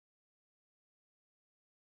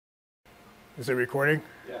Is it recording?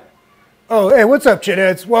 Yeah. Oh, hey, what's up,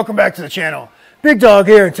 shitheads? Welcome back to the channel. Big Dog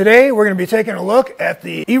here, and today we're going to be taking a look at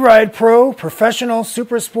the ERide Pro Professional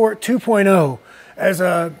Super Sport 2.0. As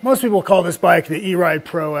most people call this bike the ERide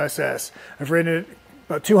Pro SS. I've ridden it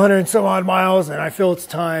about 200 and some odd miles, and I feel it's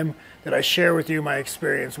time that I share with you my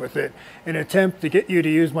experience with it in an attempt to get you to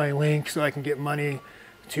use my link so I can get money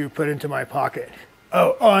to put into my pocket.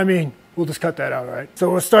 I mean, we'll just cut that out, right? So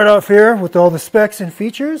we'll start off here with all the specs and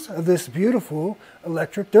features of this beautiful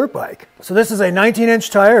electric dirt bike. So this is a 19-inch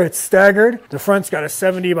tire. It's staggered. The front's got a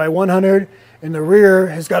 70 by 100, and the rear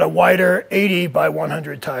has got a wider 80 by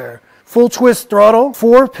 100 tire. Full twist throttle,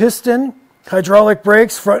 4-piston hydraulic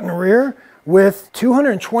brakes front and rear with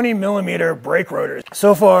 220 millimeter brake rotors.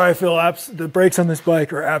 So far, I feel the brakes on this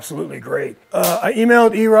bike are absolutely great. I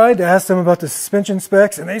emailed ERide to ask them about the suspension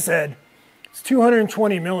specs, and they said it's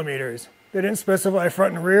 220 millimeters. They didn't specify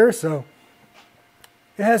front and rear, so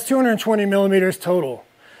it has 220 millimeters total.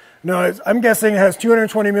 No, I'm guessing it has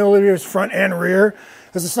 220 millimeters front and rear.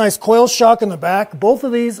 There's this nice coil shock in the back. Both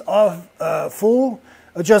of these have full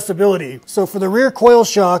adjustability. So for the rear coil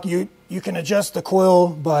shock, you can adjust the coil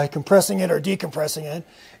by compressing it or decompressing it.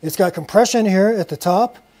 It's got compression here at the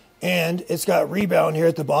top, and it's got rebound here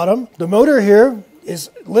at the bottom. The motor here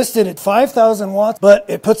is listed at 5,000 watts, but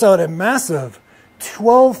it puts out a massive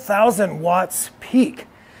 12,000 watts peak.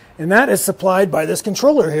 And that is supplied by this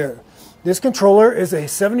controller here. This controller is a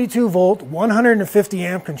 72 volt, 150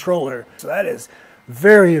 amp controller. So that is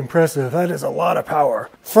very impressive. That is a lot of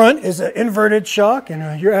power. Front is an inverted shock,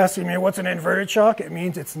 and you're asking me what's an inverted shock? It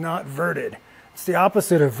means it's not verted. It's the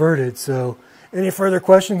opposite of verted. So any further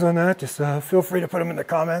questions on that, just feel free to put them in the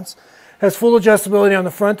comments. Has full adjustability on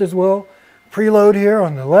the front as well. Preload here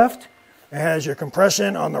on the left. It has your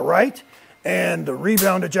compression on the right, and the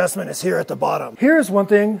rebound adjustment is here at the bottom. Here's one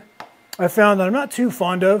thing I found that I'm not too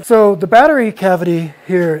fond of. So the battery cavity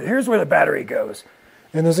here, here's where the battery goes.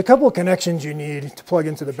 And there's a couple of connections you need to plug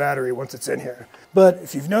into the battery once it's in here. But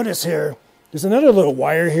if you've noticed here, there's another little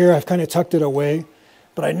wire here. I've kind of tucked it away,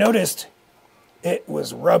 but I noticed it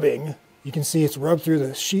was rubbing. You can see it's rubbed through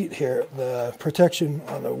the sheet here, the protection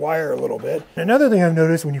on the wire a little bit. Another thing I've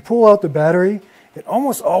noticed, when you pull out the battery, it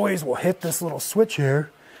almost always will hit this little switch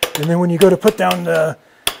here. And then when you go to put down the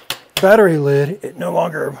battery lid, it no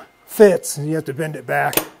longer fits, and you have to bend it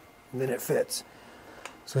back, and then it fits.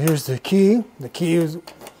 So here's the key. The key will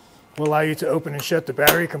allow you to open and shut the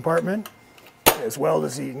battery compartment, as well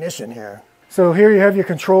as the ignition here. So here you have your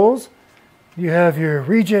controls. You have your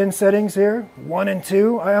regen settings here, 1 and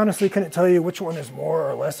 2. I honestly couldn't tell you which one is more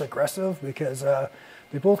or less aggressive because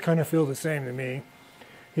they both kind of feel the same to me.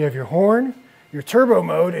 You have your horn, your turbo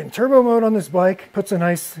mode, and turbo mode on this bike puts a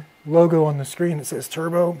nice logo on the screen that says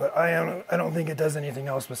turbo, but I don't think it does anything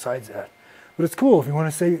else besides that. But it's cool. If you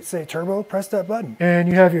want to say turbo, press that button. And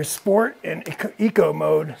you have your sport and eco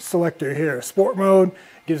mode selector here. Sport mode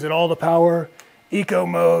gives it all the power. Eco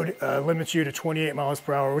mode limits you to 28 miles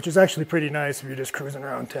per hour, which is actually pretty nice if you're just cruising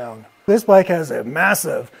around town. This bike has a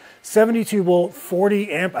massive 72 volt,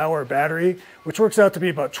 40 amp hour battery, which works out to be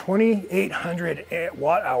about 2,800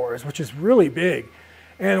 watt hours, which is really big.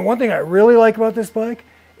 And one thing I really like about this bike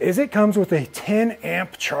is it comes with a 10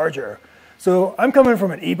 amp charger. So I'm coming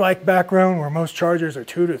from an e-bike background where most chargers are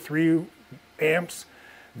 2 to 3 amps.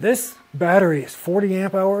 This battery is 40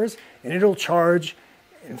 amp hours, and it'll charge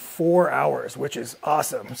in 4 hours, which is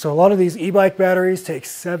awesome. So a lot of these e-bike batteries take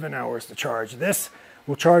 7 hours to charge. This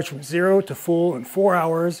will charge from 0 to full in 4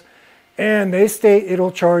 hours, and they state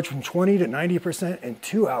it'll charge from 20 to 90% in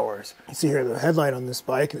 2 hours. You see here the headlight on this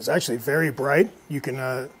bike is actually very bright. You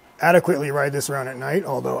can adequately ride this around at night,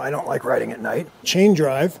 although I don't like riding at night. Chain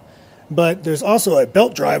drive, but there's also a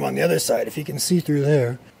belt drive on the other side, if you can see through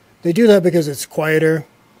there. They do that because it's quieter,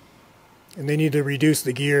 and they need to reduce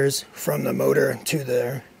the gears from the motor to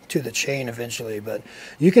the chain eventually. But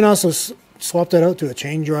you can also swap that out to a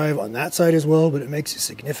chain drive on that side as well, but it makes it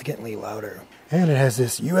significantly louder. And it has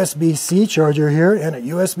this USB-C charger here and a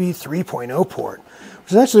USB 3.0 port,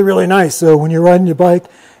 which is actually really nice. So when you're riding your bike,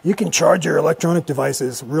 you can charge your electronic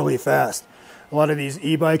devices really fast. A lot of these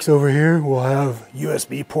e-bikes over here will have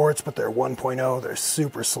USB ports, but they're 1.0. They're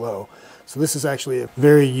super slow. So this is actually a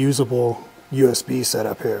very usable USB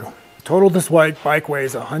setup here. Total this white bike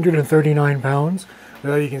weighs 139 pounds.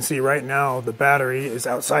 Now you can see right now the battery is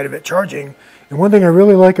outside of it charging. And one thing I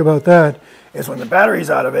really like about that is when the battery's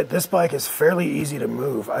out of it, this bike is fairly easy to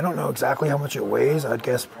move. I don't know exactly how much it weighs. I'd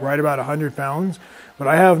guess right about 100 pounds. But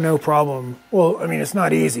I have no problem. Well, I mean, it's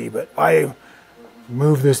not easy, but I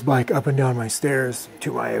move this bike up and down my stairs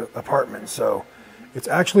to my apartment. So It's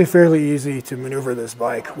actually fairly easy to maneuver this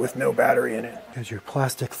bike with no battery in it. There's your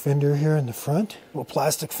plastic fender here in the front. Little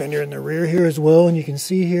plastic fender in the rear here as well. And you can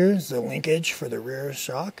see here is the linkage for the rear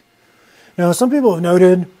shock. Now, some people have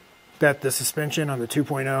noted that the suspension on the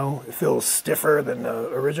 2.0 feels stiffer than the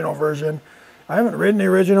original version. I haven't ridden the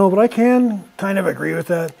original, but I can kind of agree with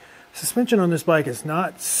that. Suspension on this bike is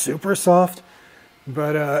not super soft,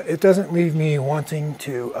 but it doesn't leave me wanting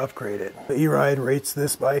to upgrade it. The ERide rates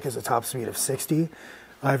this bike as a top speed of 60.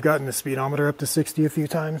 I've gotten the speedometer up to 60 a few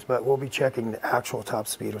times, but we'll be checking the actual top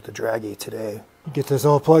speed with the Draggy today. Get this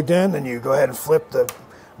all plugged in, then you go ahead and flip the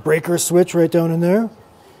breaker switch right down in there.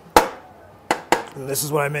 And this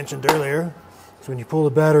is what I mentioned earlier. So when you pull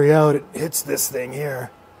the battery out, it hits this thing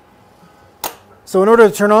here. So in order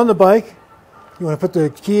to turn on the bike, you want to put the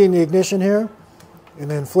key in the ignition here, and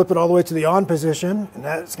then flip it all the way to the on position, and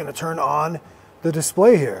that's going to turn on the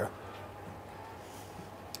display here.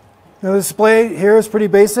 Now the display here is pretty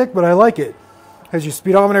basic, but I like it. It has your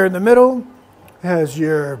speedometer in the middle, has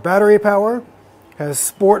your battery power, has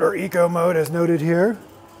sport or eco mode as noted here,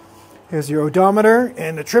 has your odometer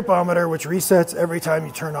and the tripometer, which resets every time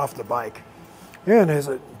you turn off the bike. Yeah, and there's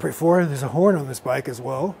a horn on this bike as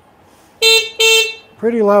well.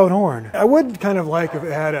 Pretty loud horn. I would kind of like if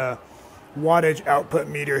it had a wattage output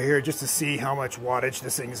meter here just to see how much wattage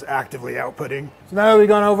this thing is actively outputting. So now that we've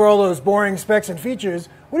gone over all those boring specs and features,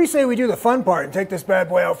 what do you say we do the fun part and take this bad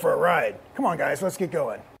boy out for a ride? Come on guys, let's get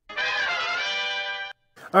going.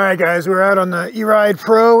 All right guys, we're out on the ERide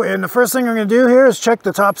Pro, and the first thing I'm gonna do here is check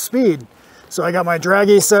the top speed. So I got my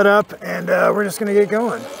Draggy set up, and we're just gonna get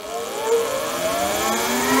going.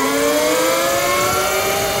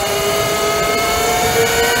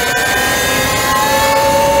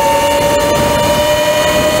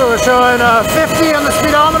 Showing 50 on the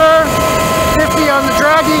speedometer, 50 on the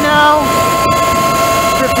Draggy now,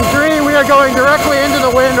 53. We are going directly into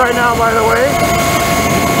the wind right now, by the way.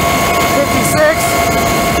 56,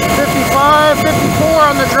 55, 54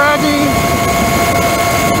 on the Draggy.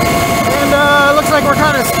 And it looks like we're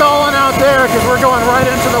kind of stalling out there because we're going right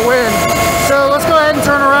into the wind. So let's go ahead and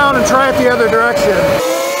turn around and try it the other direction.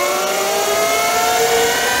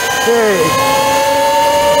 Okay.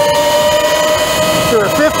 So we're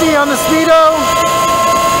 50 on the Speedo,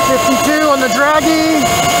 52 on the Draggy,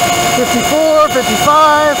 54,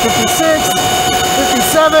 55, 56,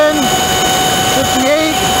 57,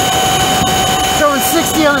 58, showing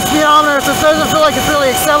 60 on the speedometer, so it doesn't feel like it's really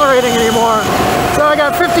accelerating anymore. So I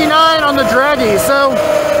got 59 on the Draggy, so,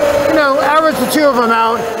 you know, average the two of them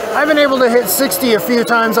out. I've been able to hit 60 a few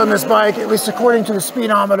times on this bike, at least according to the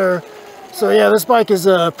speedometer. So yeah, this bike is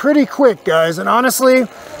pretty quick, guys, and honestly,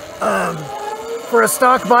 for a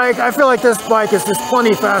stock bike, I feel like this bike is just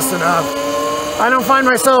plenty fast enough. I don't find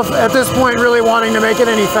myself at this point really wanting to make it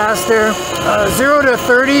any faster. 0 to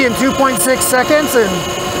 30 in 2.6 seconds, and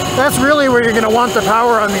that's really where you're going to want the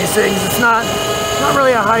power on these things. It's not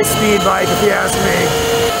really a high-speed bike, if you ask me.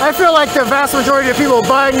 I feel like the vast majority of people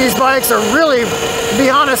buying these bikes are really, to be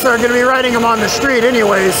honest, are going to be riding them on the street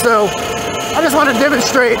anyways. So I just want to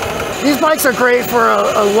demonstrate. These bikes are great for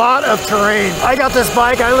a lot of terrain. I got this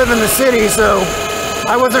bike, I live in the city, so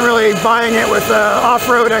I wasn't really buying it with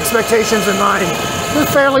off-road expectations in mind. It's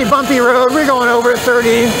a fairly bumpy road, we're going over at 30,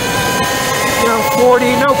 you know, 40,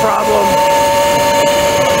 no problem.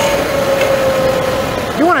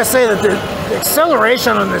 You want to say that the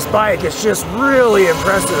acceleration on this bike is just really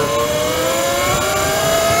impressive.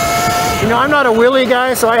 You know, I'm not a wheelie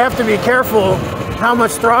guy, so I have to be careful how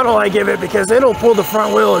much throttle I give it because it'll pull the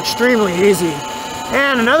front wheel extremely easy.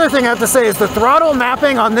 And another thing I have to say is the throttle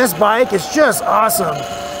mapping on this bike is just awesome.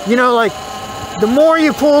 You know, like the more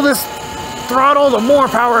you pull this throttle, the more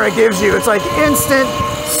power it gives you. It's like instant,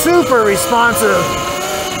 super responsive.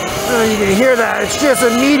 You can hear that. It's just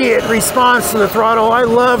immediate response to the throttle. I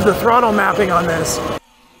love the throttle mapping on this.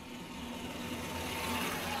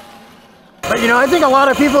 But you know, I think a lot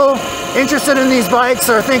of people interested in these bikes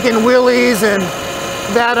are thinking wheelies and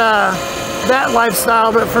that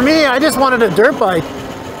lifestyle, but for me, I just wanted a dirt bike.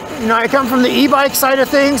 You know, I come from the e-bike side of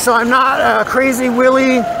things, so I'm not a crazy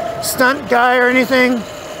wheelie stunt guy or anything.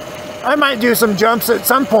 I might do some jumps at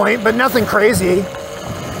some point, but nothing crazy.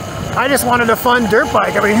 I just wanted a fun dirt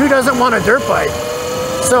bike. I mean, who doesn't want a dirt bike?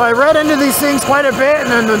 So I read into these things quite a bit, and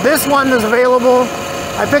then this one was available.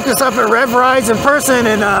 I picked this up at Rev Rides in person,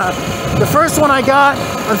 and the first one I got,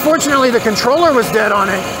 unfortunately, the controller was dead on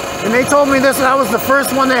it. And they told me that was the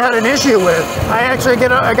first one they had an issue with. I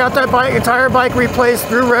got that entire bike replaced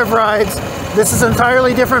through Rev Rides. This is an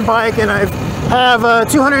entirely different bike, and I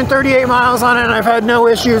have 238 miles on it, and I've had no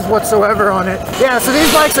issues whatsoever on it. Yeah, so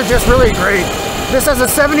these bikes are just really great. This has a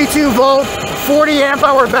 72 volt 40 amp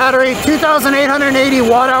hour battery, 2,880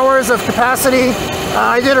 watt hours of capacity.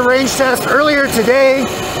 I did a range test earlier today.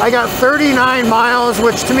 I got 39 miles,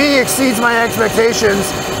 which to me exceeds my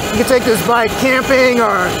expectations. You can take this bike camping,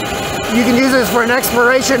 or you can use this for an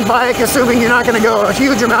exploration bike, assuming you're not going to go a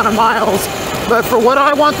huge amount of miles. But for what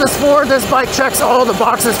I want this for, this bike checks all the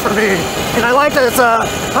boxes for me. And I like that it's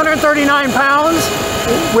 139 pounds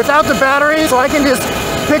without the battery, so I can just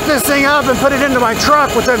pick this thing up and put it into my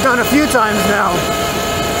truck, which I've done a few times now.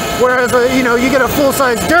 Whereas, you know, you get a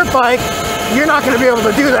full-size dirt bike, you're not going to be able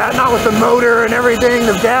to do that, not with the motor and everything,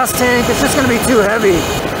 the gas tank, it's just going to be too heavy.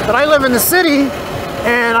 But I live in the city,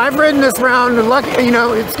 and I've ridden this around, you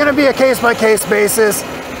know, it's going to be a case-by-case basis.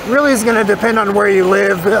 Really is going to depend on where you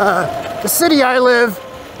live. The city I live,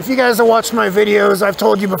 if you guys have watched my videos, I've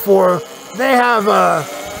told you before, they have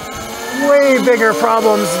way bigger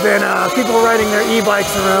problems than people riding their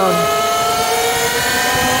e-bikes around.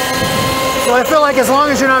 So I feel like as long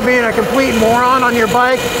as you're not being a complete moron on your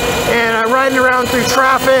bike and riding around through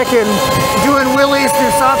traffic and doing wheelies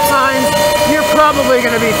through stop signs, you're probably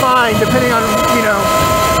going to be fine depending on, you know,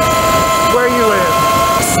 where you live.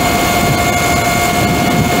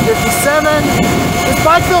 57. This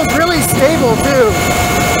bike feels really stable too.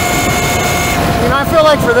 You know, I feel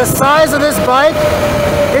like for the size of this bike,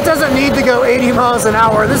 it doesn't need to go 80 miles an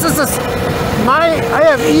hour. This is just I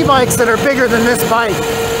have e-bikes that are bigger than this bike.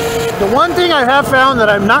 The one thing I have found that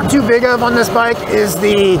I'm not too big of on this bike is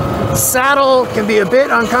the saddle can be a bit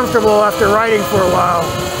uncomfortable after riding for a while.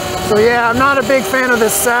 So yeah, I'm not a big fan of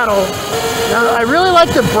this saddle. Now, I really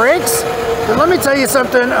like the brakes, but let me tell you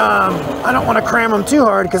something. I don't want to cram them too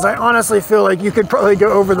hard because I honestly feel like you could probably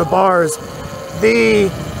go over the bars. The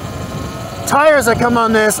tires that come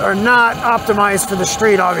on this are not optimized for the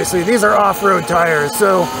street, obviously. These are off-road tires.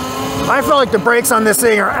 So I feel like the brakes on this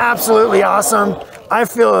thing are absolutely awesome.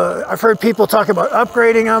 I've heard people talk about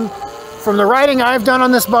upgrading them. From the riding I've done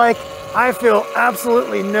on this bike, I feel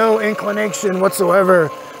absolutely no inclination whatsoever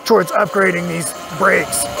towards upgrading these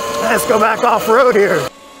brakes. Let's go back off-road here.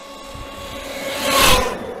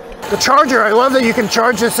 The charger, I love that you can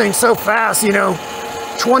charge this thing so fast, you know,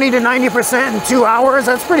 20 to 90% in 2 hours.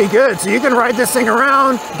 That's pretty good. So you can ride this thing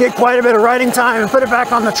around, get quite a bit of riding time, and put it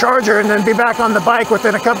back on the charger, and then be back on the bike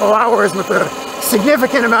within a couple hours with a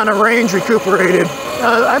significant amount of range recuperated.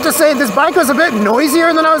 I have to say, this bike was a bit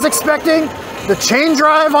noisier than I was expecting. The chain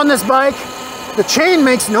drive on this bike, the chain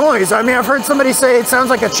makes noise. I mean, I've heard somebody say it sounds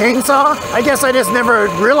like a chainsaw. I guess I just never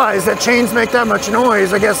realized that chains make that much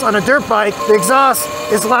noise. I guess on a dirt bike, the exhaust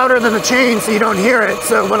is louder than the chain, so you don't hear it.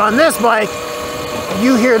 So, but on this bike,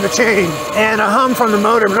 you hear the chain and a hum from the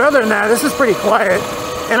motor. But other than that, this is pretty quiet.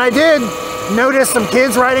 And I did notice some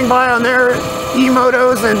kids riding by on their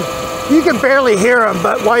e-motos, and you can barely hear them,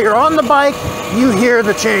 but while you're on the bike, you hear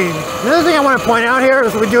the chain. Another thing I want to point out here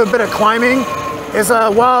is we do a bit of climbing, is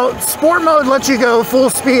while sport mode lets you go full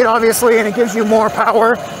speed, obviously, and it gives you more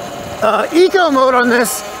power, eco mode on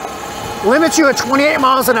this limits you at 28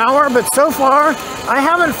 miles an hour, but so far, I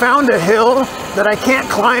haven't found a hill that I can't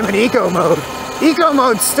climb in eco mode. Eco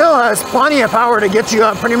mode still has plenty of power to get you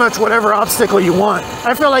up pretty much whatever obstacle you want.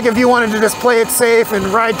 I feel like if you wanted to just play it safe and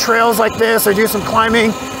ride trails like this or do some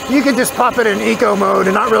climbing, you could just pop it in eco mode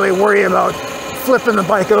and not really worry about flipping the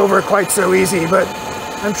bike over quite so easy. But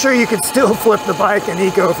I'm sure you could still flip the bike in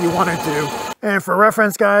eco if you wanted to. And for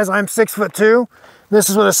reference, guys, I'm 6'2". This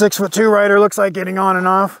is what a 6'2" rider looks like getting on and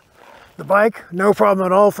off the bike. No problem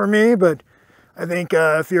at all for me, but I think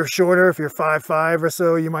if you're shorter, if you're 5'5" or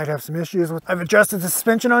so, you might have some issues with. I've adjusted the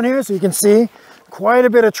suspension on here so you can see quite a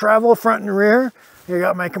bit of travel front and rear. You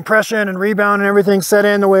got my compression and rebound and everything set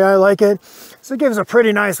in the way I like it. So it gives a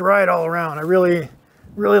pretty nice ride all around. I really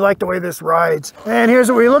like the way this rides. And here's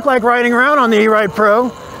what we look like riding around on the ERide Pro.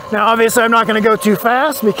 Now obviously I'm not going to go too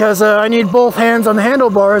fast because I need both hands on the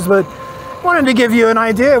handlebars, but I wanted to give you an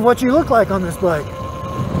idea of what you look like on this bike.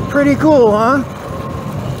 Pretty cool, huh?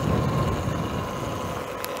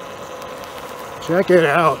 Check it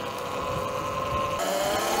out.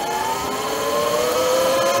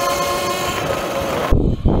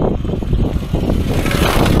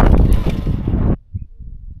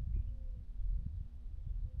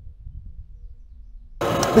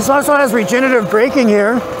 This also has regenerative braking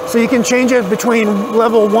here, so you can change it between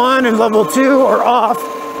level 1 and level 2 or off.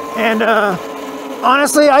 And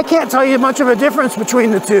honestly, I can't tell you much of a difference between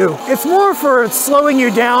the two. It's more for slowing you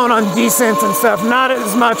down on descents and stuff, not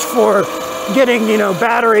as much for getting, you know,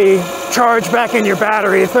 battery charge back in your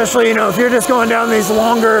battery, especially, you know, if you're just going down these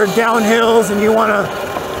longer downhills and you want to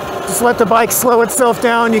just let the bike slow itself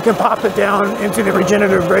down, you can pop it down into the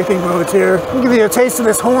regenerative braking modes here. I'll give you a taste of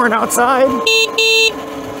this horn outside.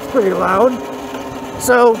 It's pretty loud.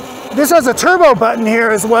 So this has a turbo button here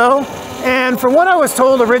as well. And from what I was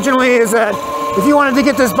told originally is that if you wanted to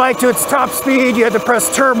get this bike to its top speed, you had to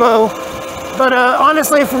press turbo. But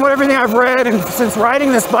honestly, from everything I've read and since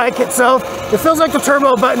riding this bike itself, it feels like the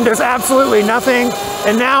turbo button does absolutely nothing.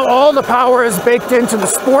 And now all the power is baked into the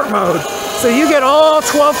sport mode. So you get all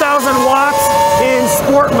 12,000 watts in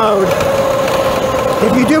sport mode.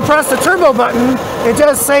 If you do press the turbo button, it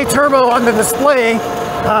does say turbo on the display.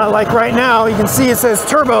 Like right now, you can see it says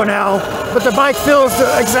turbo now, but the bike feels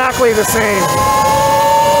exactly the same.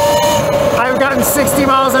 I've gotten 60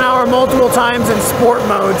 miles an hour multiple times in sport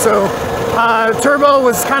mode, so turbo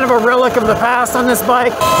was kind of a relic of the past on this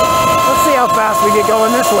bike. Let's see how fast we get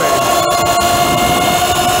going this way.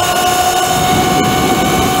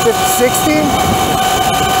 60.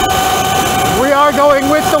 We are going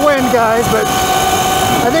with the wind, guys, but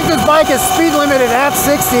I think this bike is speed limited at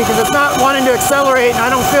 60 because it's not wanting to accelerate and I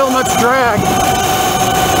don't feel much drag.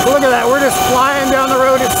 But look at that, we're just flying down the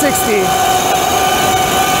road at 60.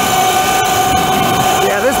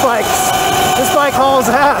 Yeah, this bike hauls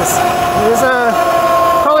ass. There's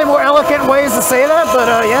probably more elegant ways to say that, but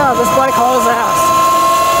yeah, this bike hauls ass.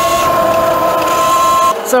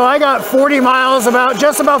 So I got 40 miles,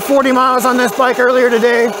 just about 40 miles on this bike earlier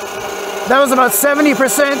today. That was about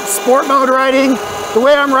 70% sport mode riding. The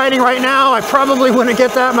way I'm riding right now, I probably wouldn't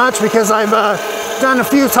get that much because I've done a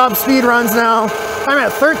few top speed runs now. I'm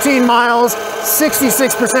at 13 miles,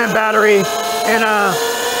 66% battery, and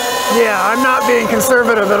yeah, I'm not being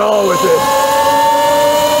conservative at all with it.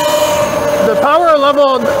 The power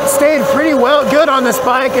level stayed pretty good on this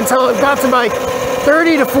bike until it got to like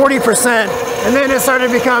 30 to 40%, and then it started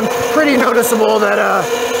to become pretty noticeable that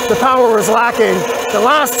the power was lacking. The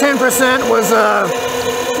last 10% was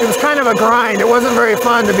it was kind of a grind. It wasn't very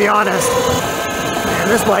fun, to be honest. Man,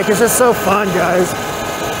 this bike is just so fun, guys.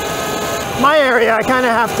 My area, I kind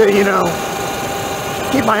of have to, you know,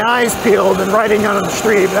 keep my eyes peeled and riding out on the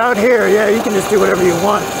street. But out here, yeah, you can just do whatever you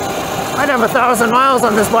want. I'd have 1,000 miles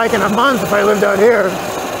on this bike in a month if I lived out here.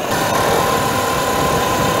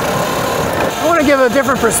 I want to give a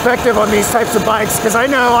different perspective on these types of bikes because I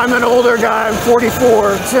know I'm an older guy, I'm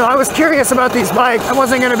 44. So I was curious about these bikes. I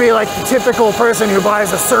wasn't going to be like the typical person who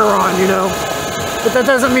buys a Sur-Ron, you know. But that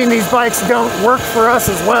doesn't mean these bikes don't work for us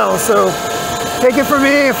as well. So take it from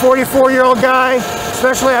me, a 44-year-old guy,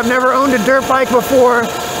 especially I've never owned a dirt bike before.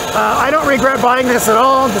 I don't regret buying this at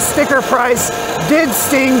all. The sticker price did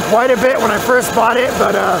sting quite a bit when I first bought it,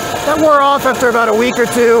 but that wore off after about a week or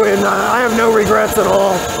two, and I have no regrets at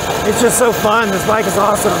all. It's just so fun. This bike is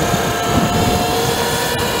awesome.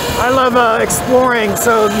 I love exploring,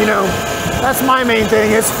 so, you know, that's my main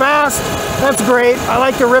thing. It's fast, that's great. I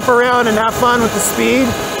like to rip around and have fun with the speed,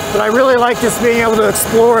 but I really like just being able to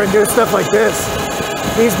explore and do stuff like this.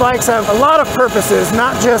 These bikes have a lot of purposes,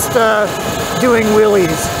 not just doing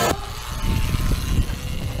wheelies.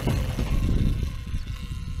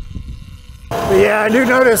 But yeah, I do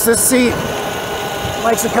notice this seat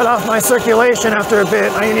likes to cut off my circulation after a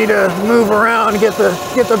bit. I need to move around and get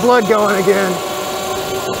the blood going again.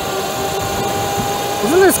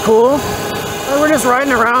 Isn't this cool? We're just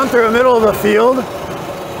riding around through the middle of a field.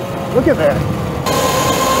 Look at that.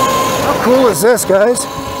 How cool is this, guys?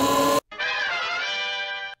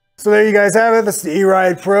 So there you guys have it. This is the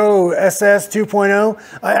ERide Pro SS 2.0.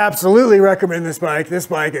 I absolutely recommend this bike. This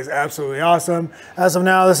bike is absolutely awesome. As of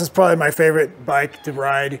now, this is probably my favorite bike to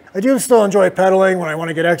ride. I do still enjoy pedaling when I want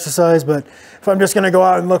to get exercise, but if I'm just going to go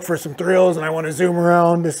out and look for some thrills and I want to zoom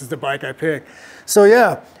around, this is the bike I pick. So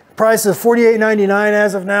yeah, price is $48.99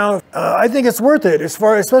 as of now. I think it's worth it,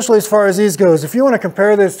 especially as far as these goes. If you want to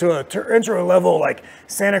compare this to an intro level like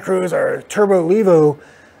Santa Cruz or Turbo Levo,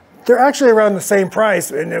 they're actually around the same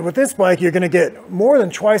price, and with this bike, you're going to get more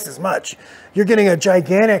than twice as much. You're getting a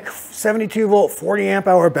gigantic 72-volt,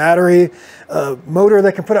 40-amp-hour battery, a motor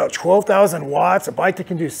that can put out 12,000 watts, a bike that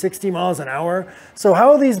can do 60 miles an hour. So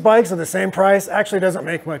how these bikes are the same price actually doesn't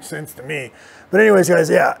make much sense to me. But anyways,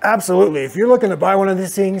 guys, yeah, absolutely. If you're looking to buy one of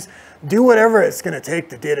these things, do whatever it's going to take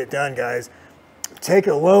to get it done, guys. Take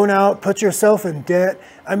a loan out, put yourself in debt.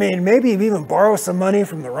 I mean, maybe even borrow some money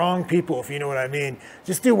from the wrong people, if you know what I mean.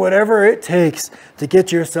 Just do whatever it takes to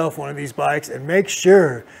get yourself one of these bikes, and make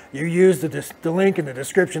sure you use the link in the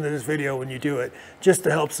description of this video when you do it, just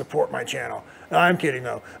to help support my channel. No, I'm kidding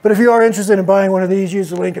though. But if you are interested in buying one of these,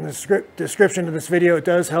 use the link in the description of this video. It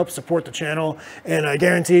does help support the channel, and I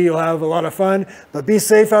guarantee you'll have a lot of fun. But be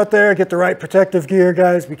safe out there, get the right protective gear,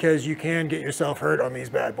 guys, because you can get yourself hurt on these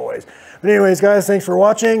bad boys. But anyways, guys, thanks for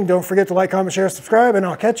watching. Don't forget to like, comment, share, subscribe, and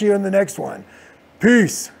I'll catch you in the next one.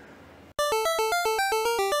 Peace.